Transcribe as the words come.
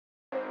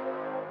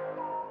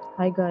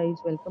Hi guys,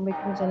 welcome back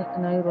to my channel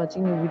and now you're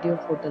watching new video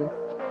of hotel.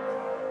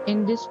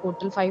 In this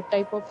hotel, 5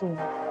 type of room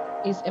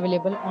is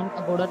available on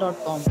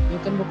agoda.com. You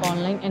can book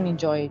online and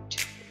enjoy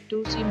it.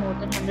 To see more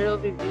than 100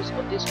 of reviews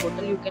of this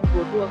hotel, you can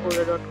go to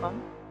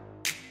agoda.com.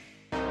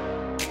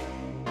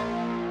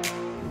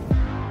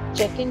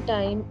 Check-in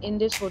time in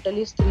this hotel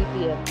is 3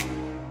 p.m.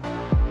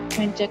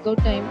 and check-out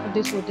time of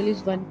this hotel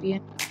is 1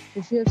 p.m.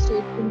 If you have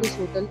stayed in this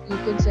hotel, you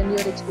can send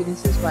your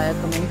experiences via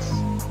comments.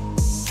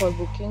 For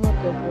booking or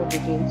get more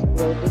details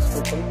about this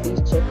hotel, please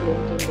check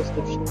link in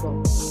description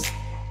box.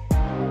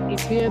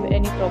 If you have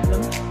any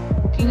problem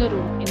booking a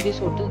room in this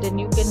hotel, then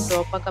you can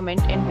drop a comment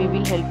and we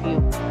will help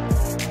you.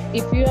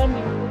 If you are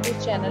new to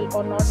this channel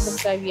or not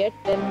subscribed yet,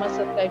 then must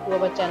subscribe to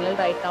our channel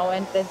right now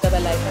and press the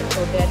bell icon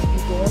so that you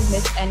don't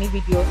miss any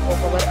video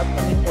of our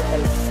upcoming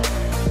hotel.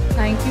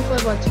 Thank you for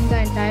watching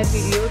the entire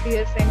video.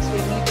 Dear friends, we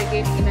meet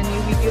again in a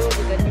new video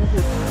with a new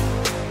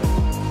hotel.